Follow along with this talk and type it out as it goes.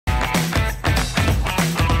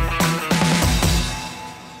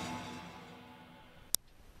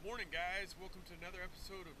guys, welcome to another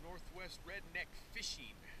episode of Northwest Redneck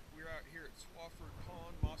Fishing. We're out here at Swofford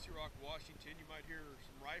Pond, Mossyrock, Washington. You might hear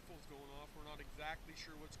some rifles going off. We're not exactly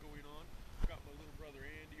sure what's going on. Got my little brother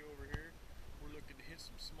Andy over here. We're looking to hit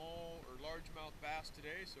some small or largemouth bass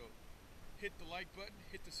today, so hit the like button,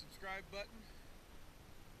 hit the subscribe button.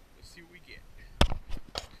 Let's see what we get.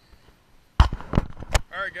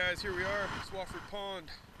 Alright guys, here we are, Swofford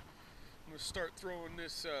Pond. I'm going to start throwing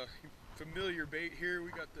this familiar bait here.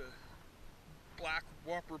 We got the Black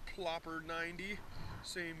Whopper Plopper 90,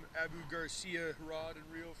 same Abu Garcia rod and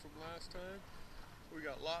reel from last time. We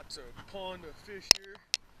got lots of pond of fish here.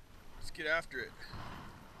 Let's get after it.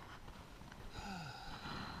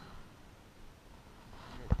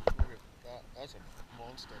 Look at that, that's a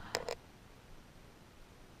monster.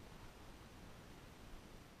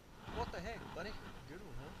 What the heck, buddy? Good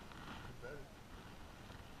one, huh? Good better.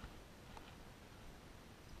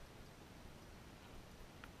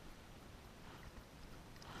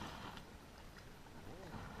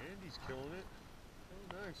 Andy's killing it. Oh,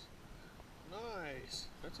 nice. Nice.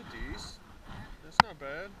 That's a dece. That's not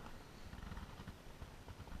bad.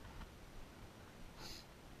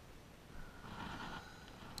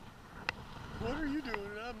 What are you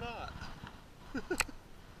doing and I'm not? What the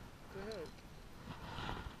heck?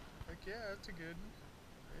 Heck yeah, that's a good one.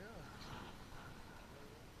 Yeah.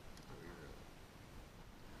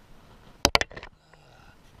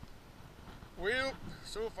 Well,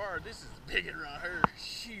 so far this is the big one right here.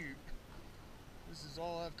 Shoot. This is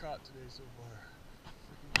all I've caught today so far.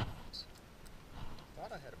 Freaking nuts.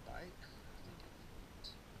 Thought I had a bite. I think it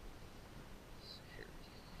was. It's hairy.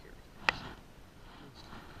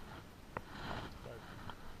 But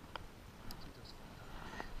I think that's fun.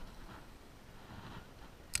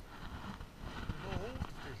 There's no holes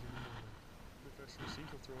to fish anymore. Professional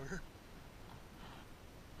Cinco thrower.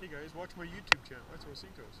 Hey guys, watch my YouTube channel. I throw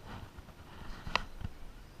Cincos.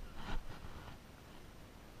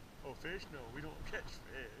 Oh, fish? No, we don't catch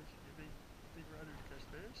fish. You think we're out here to catch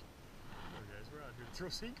fish? No, guys, we're out here to throw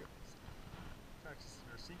Cincos. Practicing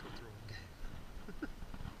our Cinco throwing game.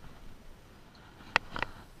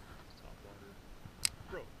 Top water.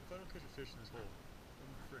 Bro, if I don't catch a fish in this hole,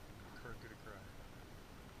 I'm freaking gonna cry.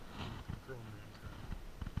 Grown man cry.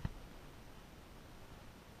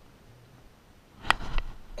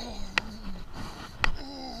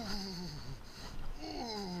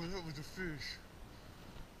 Oh, that was a fish.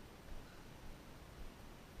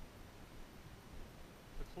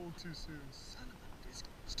 I pulled too soon. Son of a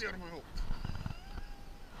biscuit. Stay out of my hole.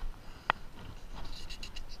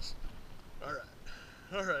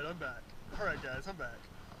 Alright, I'm back. Alright guys, I'm back.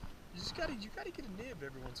 You gotta get a nib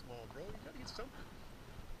every once in a while, bro. You gotta get something.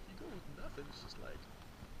 If you go with nothing, it's just like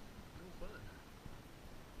no fun.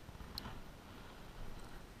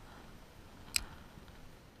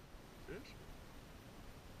 Fish?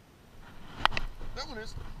 That one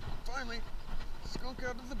is. Finally. Skunk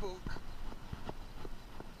out of the boat.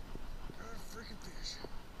 Got a freaking fish.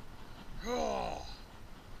 Oh!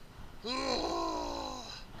 Oh!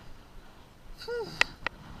 Whew.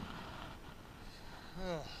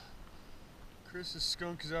 Oh. Chris's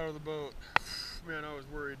skunk is out of the boat. Man, I was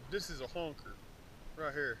worried. This is a honker.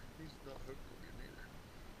 Right here. He's not hooked again either.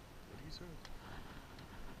 But he's hooked.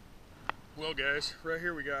 Well guys, right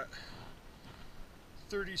here we got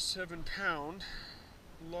 37-pound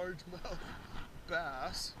largemouth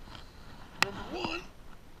bass. Number one.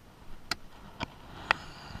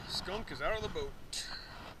 Skunk is out of the boat.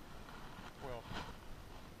 Well,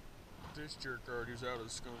 this jerk already was out of the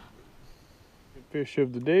skunk boat. Fish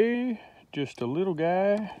of the day, just a little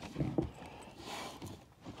guy.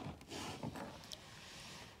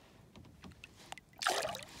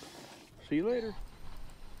 See you later.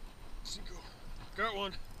 Cinco. Got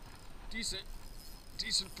one. Decent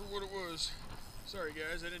for what it was. Sorry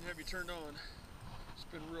guys, I didn't have you turned on. It's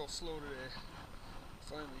been real slow today.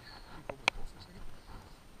 Finally, hold my pole for a second.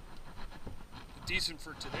 Decent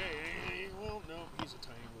for today. Well, no, he's a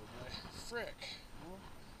tiny little guy. Frick. Well,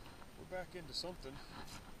 we're back into something.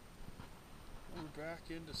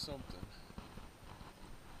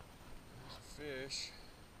 There's a fish.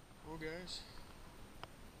 Well, guys,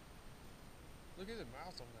 look at the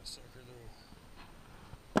mouth on that sucker, though.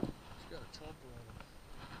 He's got a chomper on him.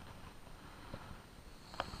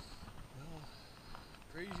 Well,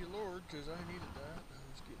 praise you, Lord, because I needed that. I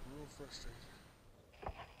was getting real frustrated.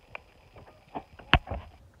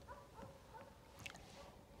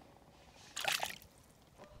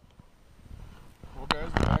 Well, guys,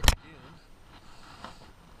 we're back again.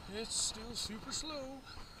 It's still super slow,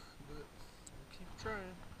 but we'll keep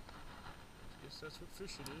trying. I guess that's what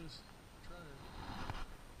fishing is. Trying.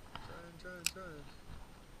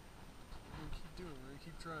 Keep doing it,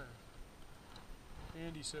 keep trying.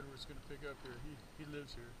 Andy said where it's going to pick up here. He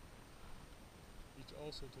lives here. He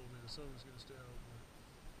also told me the sun was going to stay out more.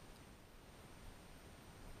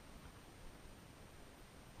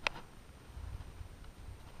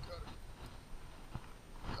 Got him.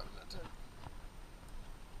 Got him that time.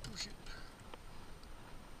 Oh shit.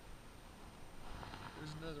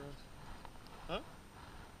 There's another one. Huh? Okay.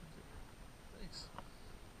 Thanks.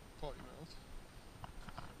 Potty mouth.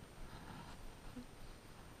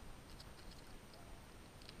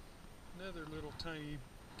 Another little tiny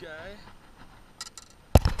guy.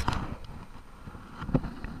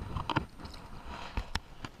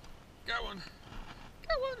 Got one.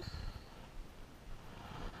 Got one.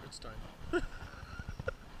 It's tiny.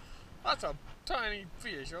 That's a tiny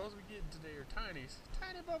fish. All we get today are tinies.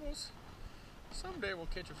 Tiny bubbles. Someday we'll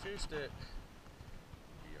catch a fish that will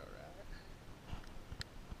be alright.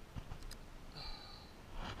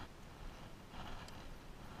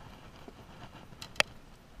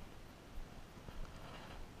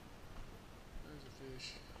 There's a fish.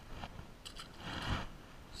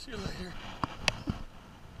 See you later.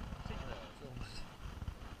 Take it out, film it.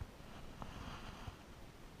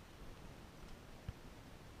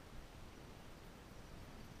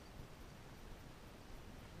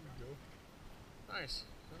 There we go. Nice.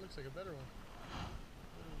 That looks like a better one.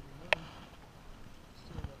 Better than mine.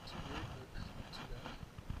 Still not too big, but not too bad.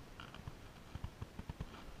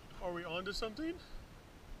 Are we onto something?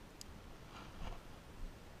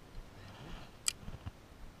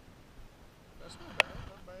 That's not bad,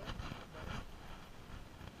 not bad, not bad.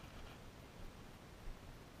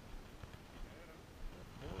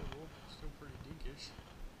 Not horrible, still pretty dinkish.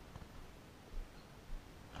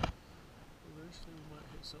 Eventually we might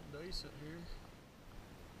hit something decent here.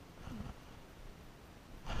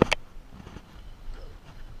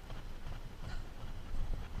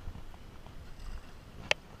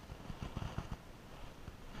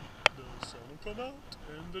 The sun will come out,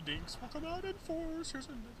 and the dinks will come out in force. Here's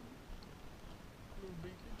another little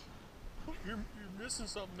dinkage. Oh, you're missing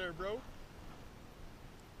something there, bro.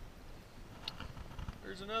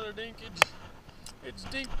 There's another dinkage. It's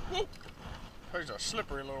dink. Whoa! There's a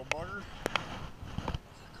slippery little bugger.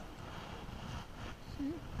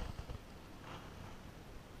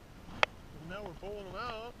 Now we're pulling them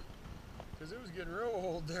out because it was getting real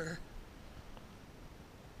old there.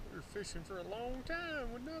 We were fishing for a long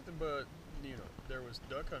time with nothing but, you know, there was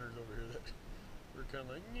duck hunters over here that were kind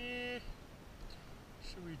of like, nah.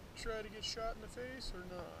 Should we try to get shot in the face or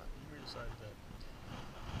not? We decided that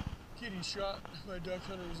getting shot by a duck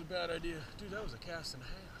hunter was a bad idea. Dude, that was a cast and a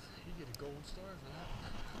half. You get a gold star for that one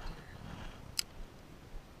right there.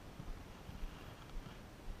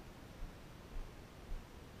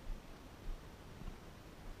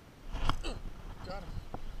 Got him.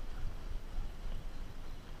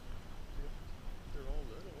 Yep. They're all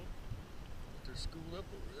little. But they're schooled up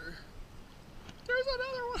over there. There's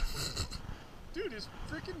another one! Dude, his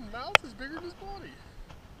freaking mouth is bigger than his body.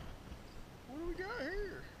 What do we got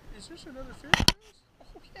here? Is this another fish?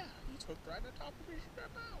 Oh yeah, he's hooked right on top of his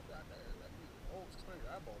mouth right there. Oh, it's my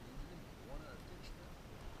eyeball, dude. You're gonna get one out of fish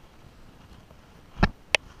now.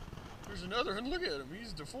 There's another one. Look at him.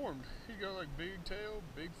 He's deformed. He's got like big tail,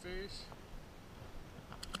 big face.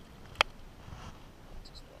 Lots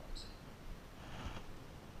of spots.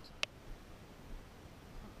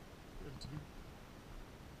 Good too.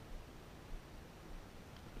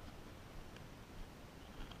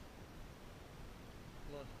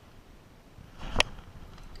 Look.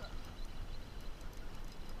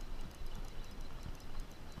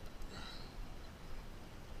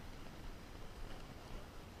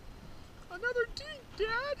 Another dink,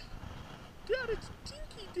 Dad! Dad, it's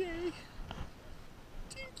dinky day!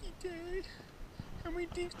 Dinky day! How many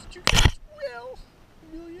dinks did you catch? Well,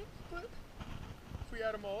 1,000,000, but if we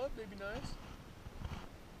add them all up, they'd be nice.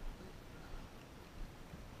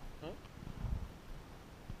 Huh?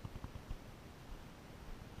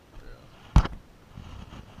 Yeah.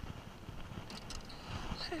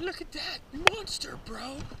 Hey, look at that! Monster,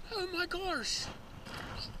 bro! Oh my gosh!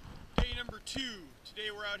 Day number 2. Today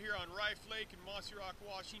we're out here on Riffe Lake in Mossyrock,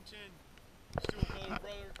 Washington. Still with my older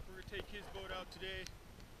brother. We're going to take his boat out today,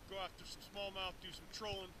 go after some smallmouth, do some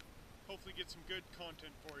trolling, hopefully get some good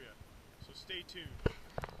content for you. So stay tuned.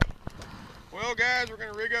 Well guys, we're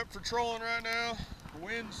going to rig up for trolling right now. The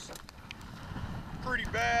wind's pretty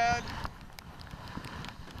bad.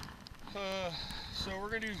 So we're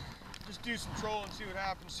going to just do some trolling, see what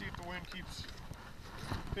happens, see if the wind keeps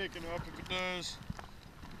picking up. If it does,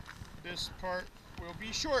 this part will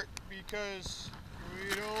be short because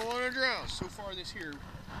we don't want to drown. So far this here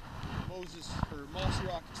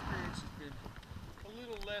Mossyrock Experience has been a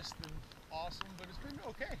little less than awesome, but it's been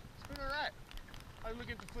okay. It's been alright. I was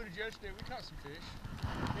looking at the footage yesterday, we caught some fish.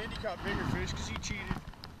 Andy caught bigger fish because he cheated.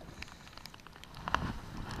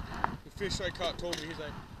 The fish I caught told me, he's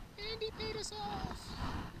like, Andy paid us off.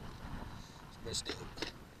 It's messed up.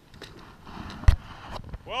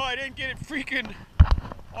 Well, I didn't get it freaking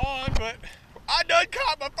on, but I done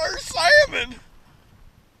caught my first salmon.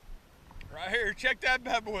 Right here, check that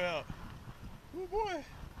bad boy out. Oh boy,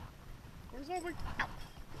 where's that big?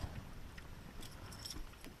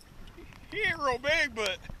 He ain't real big,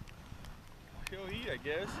 but he'll eat, I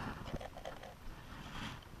guess.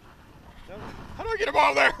 How do I get him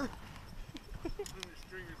on there?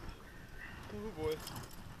 Oh boy.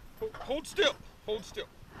 Hold still, hold still.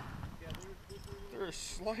 They're a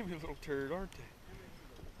slimy little turd, aren't they?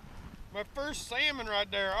 My first salmon right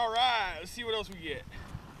there. All right, let's see what else we get.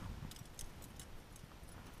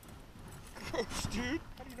 Gross, dude.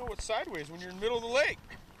 How do you know what's sideways when you're in the middle of the lake?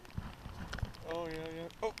 Oh, yeah, yeah.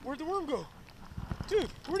 Oh, where'd the worm go? Dude,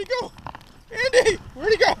 where'd he go? Andy,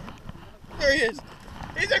 where'd he go? There he is.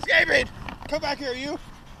 He's escaping. Come back here, you.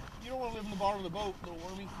 You don't want to live in the bottom of the boat, little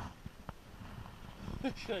wormy.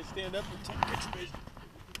 Should I stand up and catch your fish?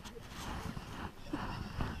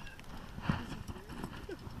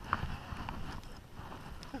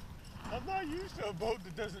 I'm not used to a boat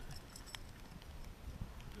that doesn't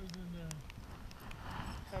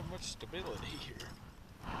have much stability here.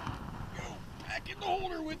 Go back in the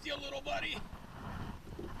holder with you, little buddy.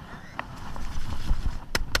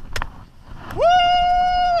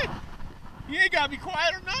 Woo! You ain't gotta be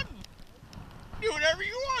quiet or nothing. Do whatever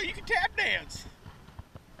you want. You can tap dance.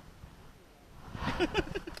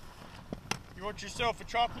 You want yourself a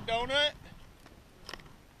chocolate donut?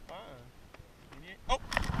 Fine. Oh!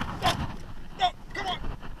 No! No! Come on!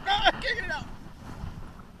 No! I can't get it out!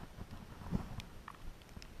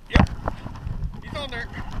 Yep. He's on there.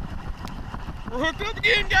 We're hooked up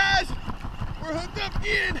again, guys! We're hooked up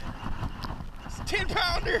again! It's a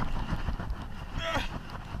 10-pounder!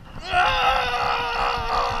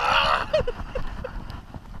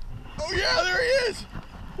 Oh yeah, there he is!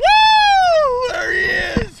 Woo! There he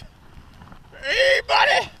is! Hey,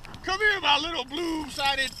 buddy! Come here, my little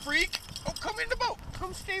blue-sided freak! Oh, come in the boat!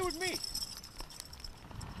 Come stay with me!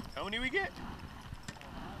 How many we get?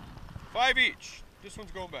 5 each. This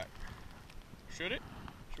one's going back. Should it?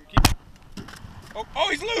 Should we keep it? Oh,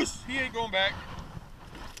 he's loose! He ain't going back.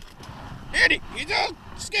 Andy, he's out!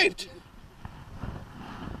 Escaped!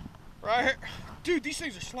 Right here. Dude, these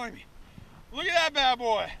things are slimy. Look at that bad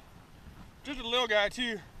boy. Just a little guy,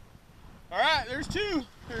 too. Alright, there's 2.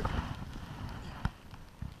 Here.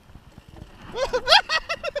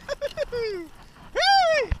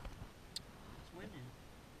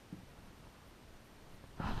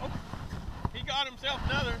 Oh, he got himself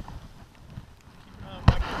another. I'm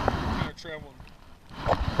gonna travel.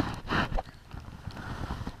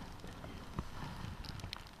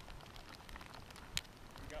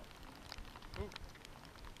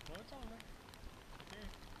 Well, it's on there. Okay.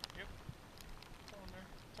 Yep. It's on there.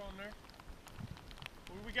 It's on there.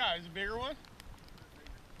 What do we got? Is it a bigger one?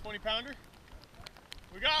 20-pounder?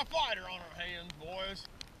 We got a fighter on our hands, boys.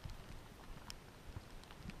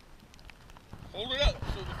 Hold it up.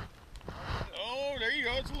 Oh, there you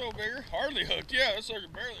go. It's a little bigger. Hardly hooked. Yeah, that's like a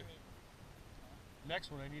barely hooked.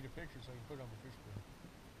 Next one, I need a picture so I can put it on my fish bowl.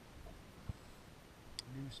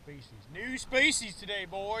 New species. New species today,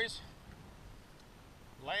 boys.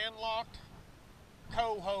 Landlocked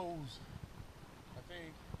cohos, I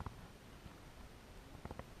think.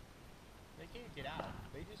 They can't get out.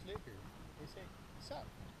 They just live here. They say, "What's up?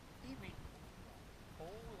 Eat me."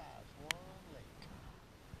 Whole lives one lake.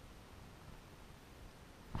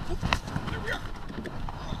 Oop, there we are.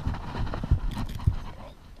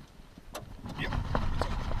 Yep.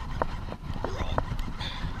 We're on.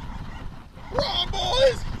 We're on,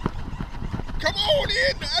 boys. Come on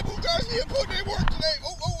in. Abu Ghazi putting in work today.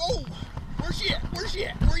 Oh, oh, oh. Where's she at? Where's she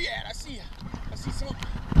at? Where you at? I see you. I see something.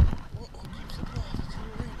 Oh, keep some blood. It's a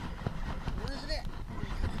little rain. Where is it at?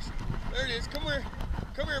 There it is. Come here.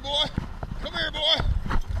 Come here, boy. Come here, boy.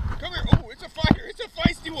 Come here. Oh, it's a fighter. It's a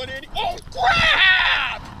feisty one, Andy. Oh,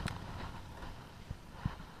 crap!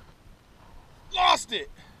 Lost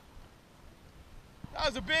it. That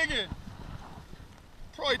was a big one.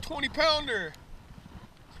 Probably 20-pounder.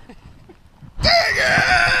 Dang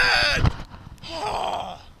it!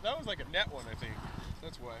 That was like a net one, I think.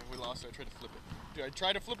 That's why we lost it. I tried to flip it. Do I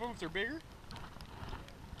try to flip them if they're bigger?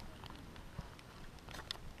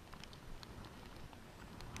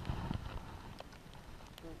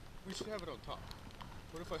 Well, we should have it on top.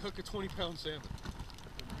 What if I hook a 20-pound salmon?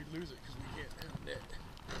 lose it because we can't have net.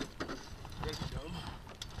 That's dumb.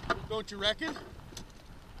 Don't you reckon?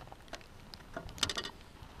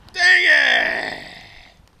 Dang it!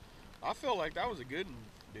 I felt like that was a good one,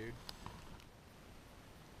 dude.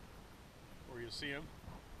 Where you'll see him.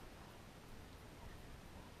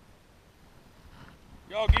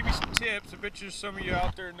 Y'all give me some tips. I bet you some of you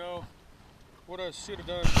out there know what I should have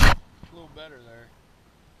done a little better there.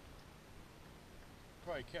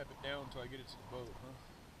 Probably kept it down until I get it to the boat, huh?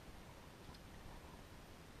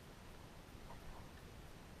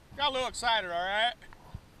 Got a little excited, alright?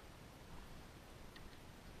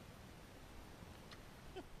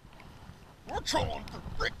 We're trolling for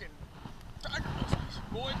frickin' tiger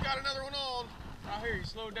muskies. Boy, got another one on. Out here, he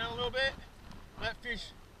slowed down a little bit. That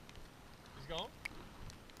fish is gone.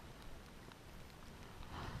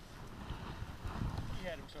 He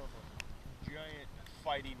had himself a giant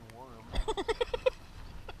fighting worm.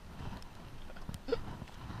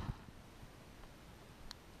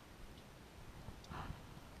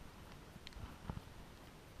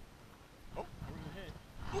 Oh, where's the head?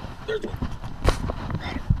 Oh, there's one. Got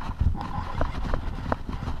him.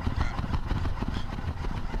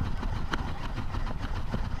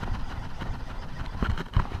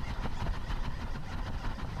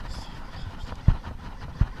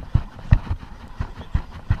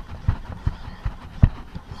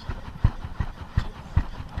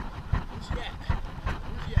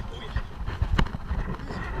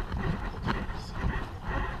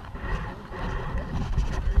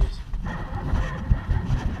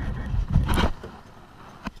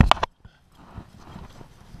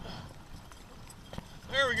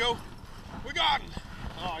 There we go. We got him.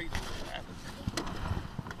 Oh, he's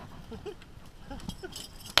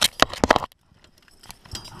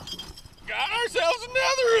got ourselves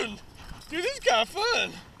another one. Dude, this is kind of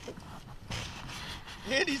fun.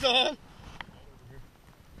 Andy's on.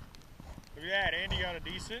 Look at that. Andy got a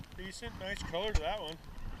decent, nice color to that one.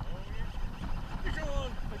 Oh, yeah. He's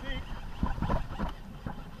on, I think.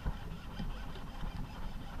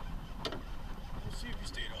 We'll see if he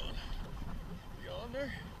stayed on. On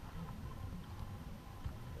there.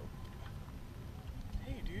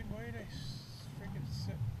 Hey dude, why did I freaking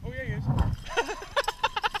set? Oh yeah, he is.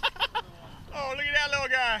 Oh, look at that little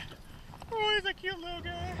guy. Oh, he's a cute little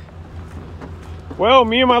guy. Well,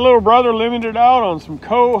 me and my little brother limited out on some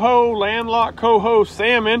coho, landlocked coho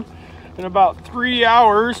salmon in about 3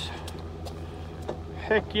 hours.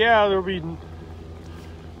 Heck yeah, there'll be.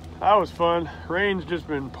 That was fun. Rain's just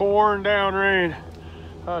been pouring down rain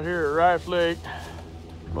out here at Riffe Lake.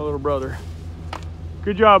 My little brother.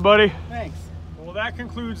 Good job, buddy. Thanks. Well, that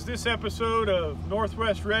concludes this episode of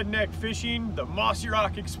Northwest Redneck Fishing, the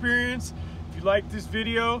Mossyrock Experience. If you like this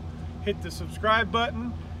video, hit the subscribe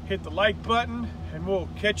button, hit the like button, and we'll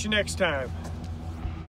catch you next time.